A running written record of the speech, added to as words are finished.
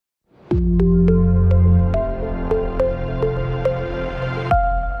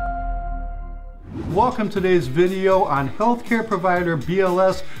Welcome to today's video on healthcare provider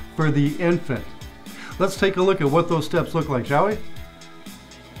BLS for the infant. Let's take a look at what those steps look like, shall we?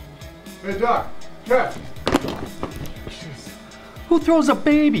 Hey doc, check. Who throws a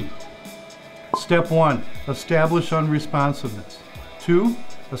baby? Step 1, establish unresponsiveness. 2,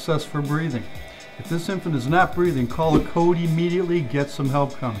 assess for breathing. If this infant is not breathing, call a code immediately, get some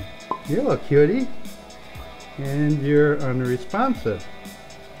help coming. You look cutie. And you're unresponsive.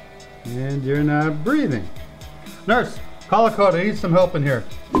 And you're not breathing. Nurse, call a code, I need some help in here.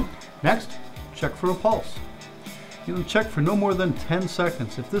 Next, check for a pulse. Check for no more than 10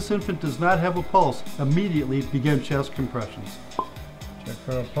 seconds. If this infant does not have a pulse, immediately begin chest compressions. Check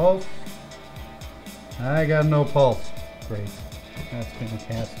for a pulse. I got no pulse. Great, that's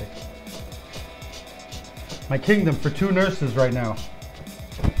fantastic. My kingdom for 2 nurses right now.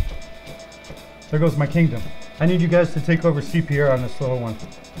 There goes my kingdom. I need you guys to take over CPR on this little one.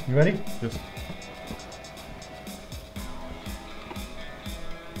 You ready? Yes.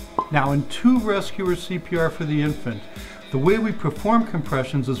 Now in 2 rescuer CPR for the infant, the way we perform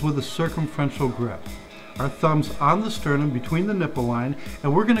compressions is with a circumferential grip. Our thumb's on the sternum between the nipple line,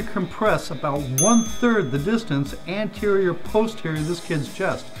 and we're going to compress about 1/3 the distance anterior posterior of this kid's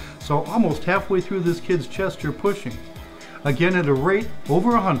chest. So almost halfway through this kid's chest you're pushing. Again at a rate over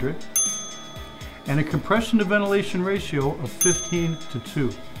 100. And a compression to ventilation ratio of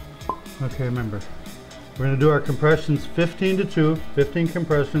 15:2. Okay, remember, we're going to do our compressions 15:2, 15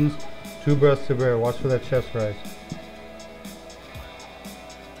 compressions, 2 breaths of air. Watch for that chest rise.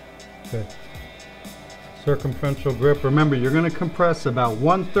 Good. Circumferential grip. Remember, you're going to compress about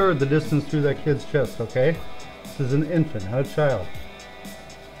 1/3 the distance through that kid's chest, okay? This is an infant, not a child.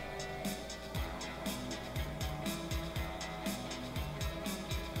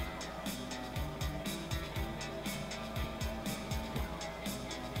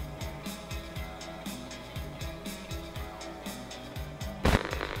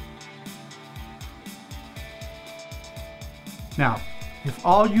 Now, if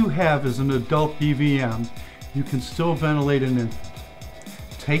all you have is an adult BVM, you can still ventilate an infant.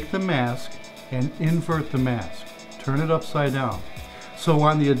 Take the mask and invert the mask. Turn it upside down. So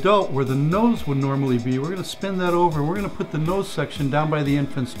on the adult, where the nose would normally be, we're going to spin that over and we're going to put the nose section down by the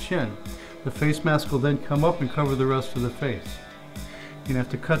infant's chin. The face mask will then come up and cover the rest of the face. You're going to have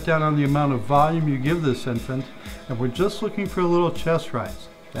to cut down on the amount of volume you give this infant, and we're just looking for a little chest rise.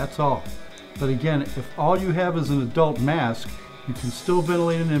 That's all. But again, if all you have is an adult mask, you can still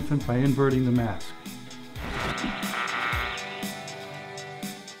ventilate an infant by inverting the mask.